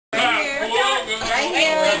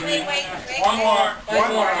One more.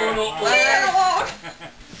 One more.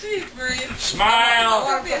 Smile.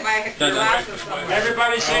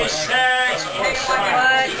 Everybody say sex.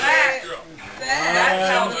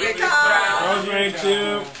 Rosemary,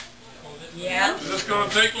 2. Yeah. Is this going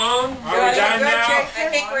to take long? Are we done now? I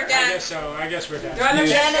think we're done. I guess we're done.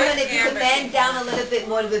 Gentlemen, if you can bend down a little bit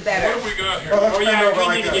more, it'd be better. What have we got here? Oh yeah,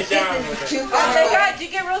 we need to get down with it. Too Oh my far. God, did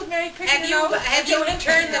you get Rosemary picking your nose? Have you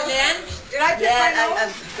turned the lens? Did I pick my nose? I'm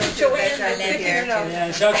going to make sure I land here. Yeah,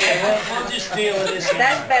 it's okay. We'll just deal with this.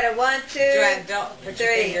 That's better. 1, 2, Joanne, don't put your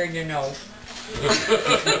 3. finger in your nose. My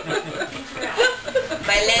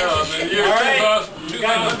lens is The year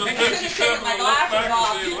 2057, My we'll look back glasses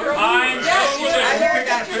off. and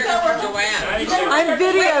see, I'm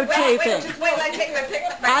videotaping. Just wait till I take my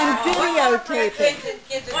picture. I'm videotaping.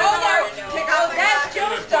 That's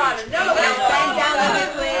Joe's daughter. No, bend down a bit,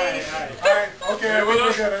 please. Okay,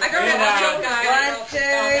 we're good. I got a joke guy. 1, 2,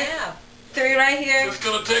 3 right here. It's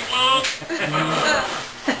going to take long.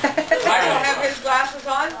 I don't have his glasses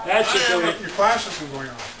on. That should do it. Your flashes are going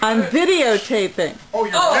on. I'm videotaping. Oh,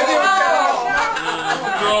 you're No.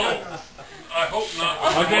 I hope not.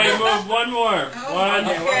 Okay, move one more. 1,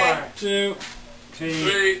 2, 3.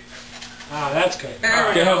 3. Ah, that's good.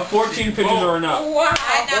 Okay, have 14 pictures or enough. Wow. I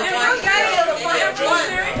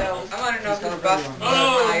want to know if it's rough.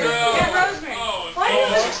 Oh, no. Rosemary. Oh, Why do you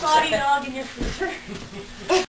have a spotty dog in your freezer?